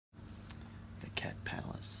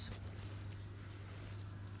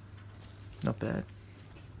Not bad.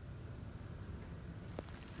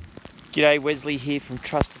 G'day, Wesley here from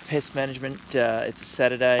Trusted Pest Management. It's a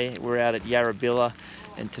Saturday, we're out at Yarrabilla,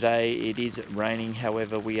 and today it is raining.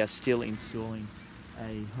 However, we are still installing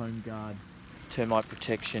a home guard termite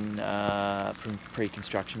protection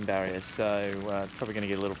pre-construction barrier. So probably going to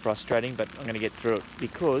get a little frustrating, but I'm going to get through it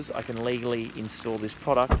because I can legally install this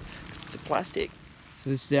product because it's a plastic. So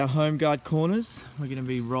this is our home guard corners. We're going to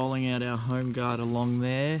be rolling out our home guard along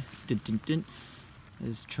there. Dun, dun, dun.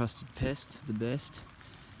 There's Trusted Pest, the best.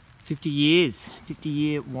 50 years,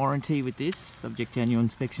 50-year warranty with this, subject to annual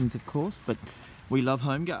inspections of course, but we love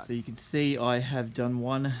home guard. So you can see I have done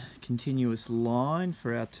one continuous line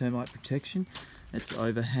for our termite protection. It's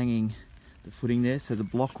overhanging the footing there, so the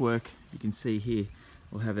block work you can see here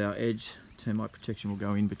will have our edge. Termite protection will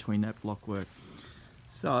go in between that block work.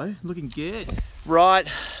 So, looking good. Right,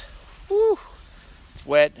 woo, it's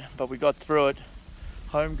wet, but we got through it.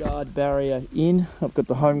 Home guard barrier in, I've got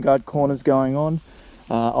the home guard corners going on.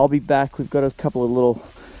 I'll be back. We've got a couple of little,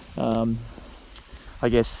 I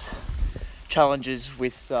guess, challenges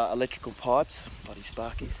with electrical pipes, bloody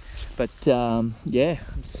sparkies. But yeah,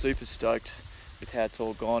 I'm super stoked with how it's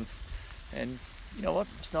all gone. And you know what?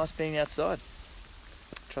 It's nice being outside.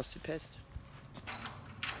 Trusted Pest.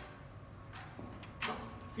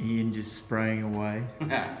 Ian just spraying away.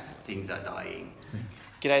 Things are dying.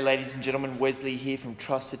 G'day, ladies and gentlemen. Wesley here from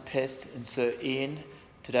Trusted Pest and Sir Ian.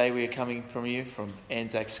 Today we are coming from you from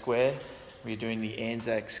Anzac Square. We're doing the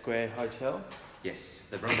Anzac Square Hotel. Yes,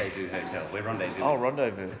 the Rendezvous Hotel. We're rendezvousing. Oh,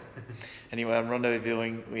 rendezvous. Anyway, I'm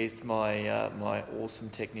rendezvousing with my my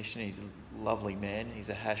awesome technician. He's a lovely man. He's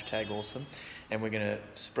a hashtag awesome. And we're going to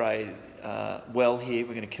spray well here.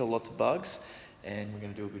 We're going to kill lots of bugs. And we're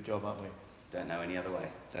going to do a good job, aren't we? Don't know any other way.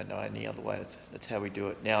 Don't know any other way. That's how we do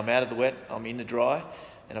it. Now I'm out of the wet. I'm in the dry.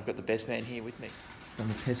 And I've got the best man here with me. Done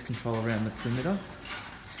the pest control around the perimeter.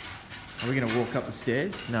 Are we going to walk up the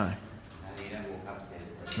stairs? No. No, you don't walk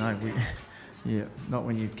upstairs. No, yeah, not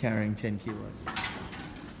when you're carrying 10 kilos.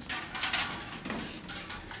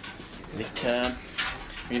 Lift turn.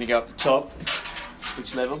 We're going to go up the top.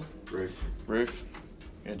 Which level? Roof. Roof.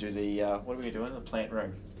 We're going to do the, what are we going to do in the plant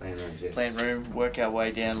room? Plant room, yes. Plant room, work our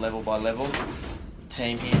way down level by level.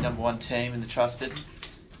 Team here, number one team in the Trusted.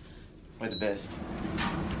 We're the best.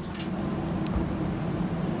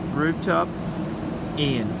 Rooftop,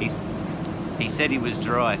 Ian. He said he was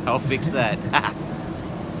dry. I'll fix that.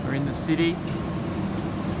 We're in the city.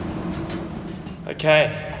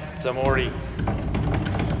 Okay, so I'm already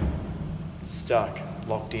stuck,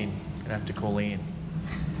 locked in. Gonna have to call Ian.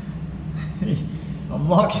 I'm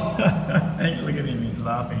locked. Look at him, he's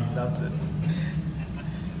laughing, he loves it.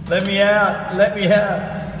 Let me out, let me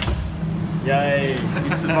out. Yay,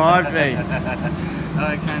 you survived me.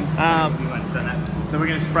 I can't see anyone's done that. So we're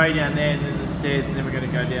gonna spray down there and then the stairs and then we're gonna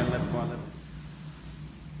go down level by level.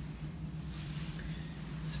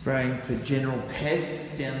 Spraying for general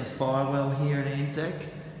pests down the firewell here at Anzac,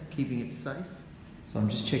 keeping it safe. So I'm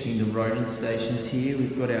just checking the rodent stations here.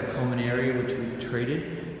 We've got our common area which we've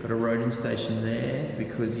treated. Got a rodent station there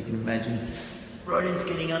because you can imagine rodents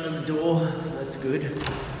getting under the door, so that's good.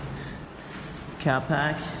 Car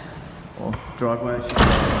park, or driveway I should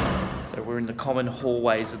say. So we're in the common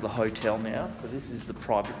hallways of the hotel now. So this is the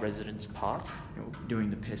private residence part. We'll be doing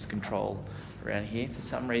the pest control around here. For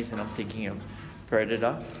some reason I'm thinking of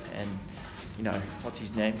Predator and, you know, what's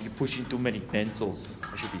his name? You're pushing too many pencils.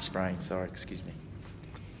 I should be spraying, sorry, excuse me.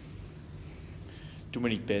 Too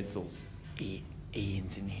many pencils.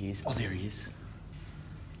 Ian's in here. Oh, there he is.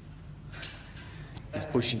 He's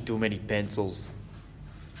pushing too many pencils.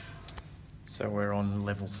 So we're on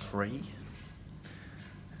level 3.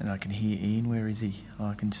 And I can hear Ian. Where is he? Oh,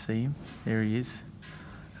 I can see him. There he is.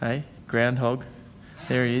 Hey, groundhog.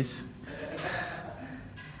 There he is.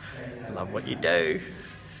 Love what you do.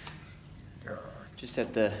 Just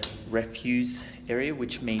at the refuse area,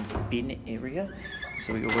 which means bin area.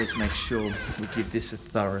 So we always make sure we give this a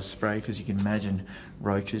thorough spray because you can imagine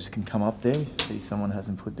roaches can come up there. See, someone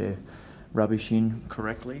hasn't put their rubbish in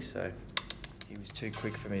correctly, so he was too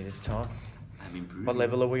quick for me this time. I'm improving. What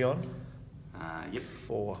level are we on? Yep.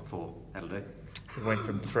 4. 4. That'll do. We went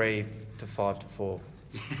from 3 to 5 to 4.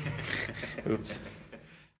 Oops.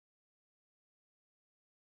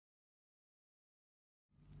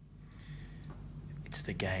 It's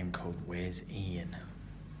the game called Where's Ian?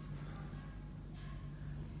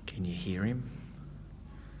 Can you hear him?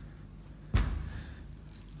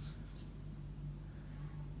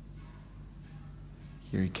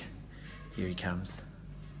 Here he comes.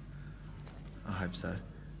 I hope so.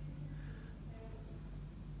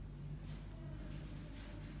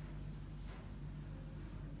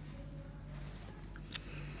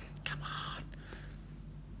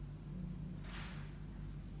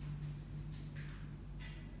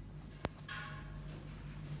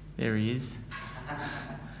 There he is.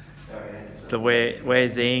 Sorry, It's the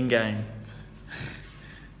where's Ian game.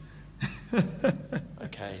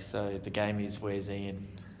 Okay, so the game is where's Ian.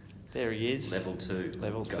 There he is. Level 2.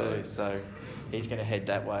 Level Go. 2. So he's going to head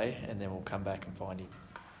that way, and then we'll come back and find him.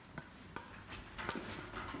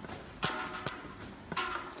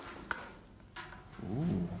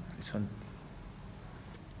 Ooh, this one.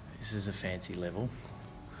 This is a fancy level.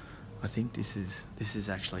 I think this is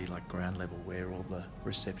actually like ground level where all the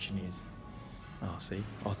reception is. Oh, see?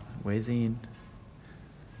 Oh, where's Ian?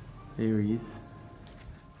 There he is.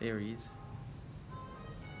 There he is.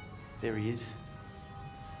 There he is.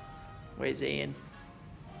 Where's Ian?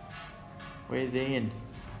 Where's Ian?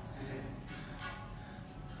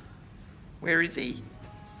 Where is he?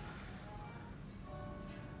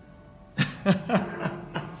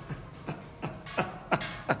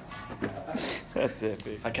 That's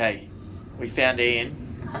epic. Okay, we found Ian,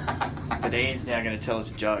 but Ian's now going to tell us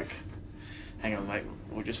a joke. Hang on, mate.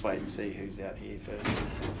 We'll just wait and see who's out here first.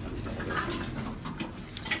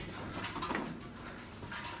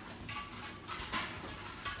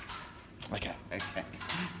 Okay. Okay.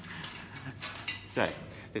 So,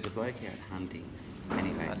 there's a bloke out hunting.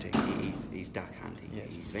 Anyways, Hunting. he's duck hunting.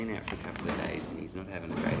 Yes. He's been out for a couple of days and he's not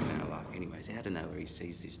having a great amount of luck. Anyways, out of nowhere he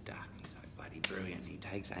sees this duck. He's like, bloody brilliant. He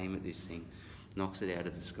takes aim at this thing, knocks it out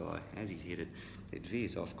of the sky. As he's hit it, it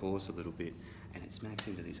veers off course a little bit and it smacks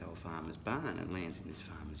into this old farmer's barn and lands in this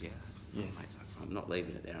farmer's yard. Yes. Mate's like, I'm not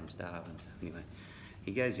leaving it there, I'm starving. So anyway,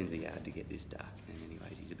 he goes into the yard to get this duck and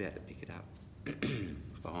anyways, he's about to pick it up.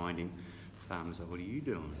 Behind him, the farmer's like, what are you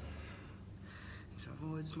doing? He's like,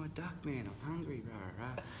 oh, it's my duck, man, I'm hungry, rah,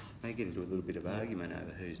 rah. They get into a little bit of argument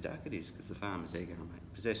over whose duck it is, because the farmer's there going,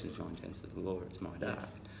 mate, possession's 9/10 of the law, it's my duck.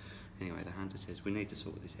 Yes. Anyway, the hunter says, we need to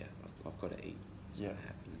sort this out, I've got to eat. That's what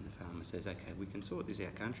happened. And the farmer says, okay, we can sort this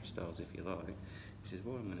out country styles if you like. He says,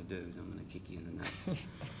 what I'm going to do is I'm going to kick you in the nuts.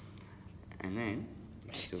 And then,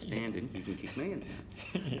 if you're still standing, you can kick me in the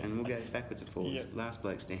nuts. And we'll go backwards and forwards. Last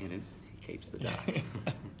bloke standing, he keeps the duck.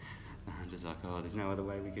 The hunter's like, oh, there's no other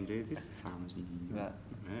way we can do this. The farmer's, No. Right.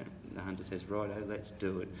 The hunter says, righto, let's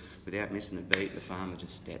do it. Without missing a beat, the farmer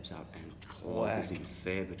just steps up and clogs him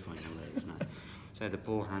fair between the legs, mate. So the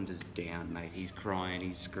poor hunter's down, mate. He's crying,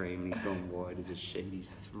 he's screaming, he's gone white as a sheet,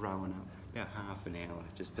 he's throwing up. About half an hour,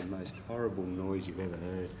 just the most horrible noise you've ever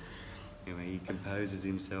heard. Anyway, he composes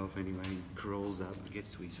himself, anyway, he crawls up and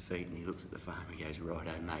gets to his feet and he looks at the farmer and goes,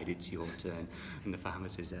 righto, mate, it's your turn. And the farmer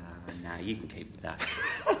says, no, you can keep the duck.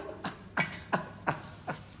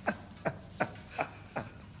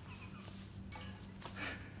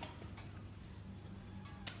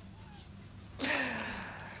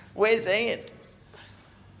 Where's Ian?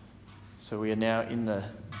 So we are now in the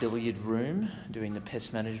billiard room doing the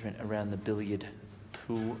pest management around the billiard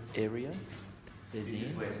pool area. There's This is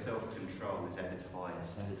Ian. where self-control is at its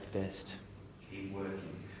highest. At its best. Keep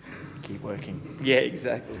working. Keep working. Yeah,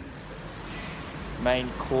 exactly. Main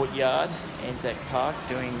courtyard, Anzac Park,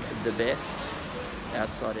 doing the best.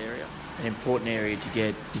 Outside area. An important area to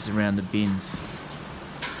get is around the bins.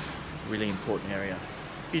 Really important area.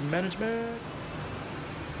 Bin management.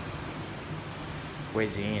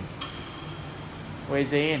 Where's Ian?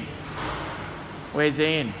 Where's Ian? Where's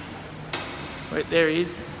Ian? Wait, there he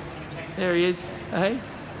is. There he is. Hey?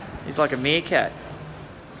 He's like a meerkat.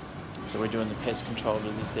 So we're doing the pest control to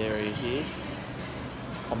this area here.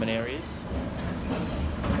 Common areas.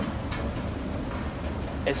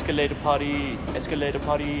 Escalator party. Escalator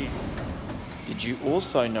party. Did you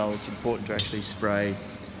also know it's important to actually spray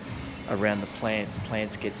around the plants?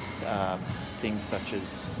 Plants get things such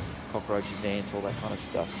as cockroaches, ants, all that kind of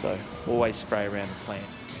stuff. So always spray around the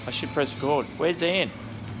plants. I should press record. Where's Ian?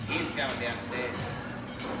 Ian's going downstairs.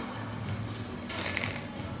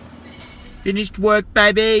 Finished work,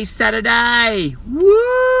 baby. Saturday.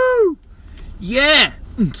 Woo! Yeah.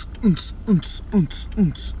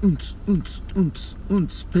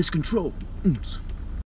 Pest control.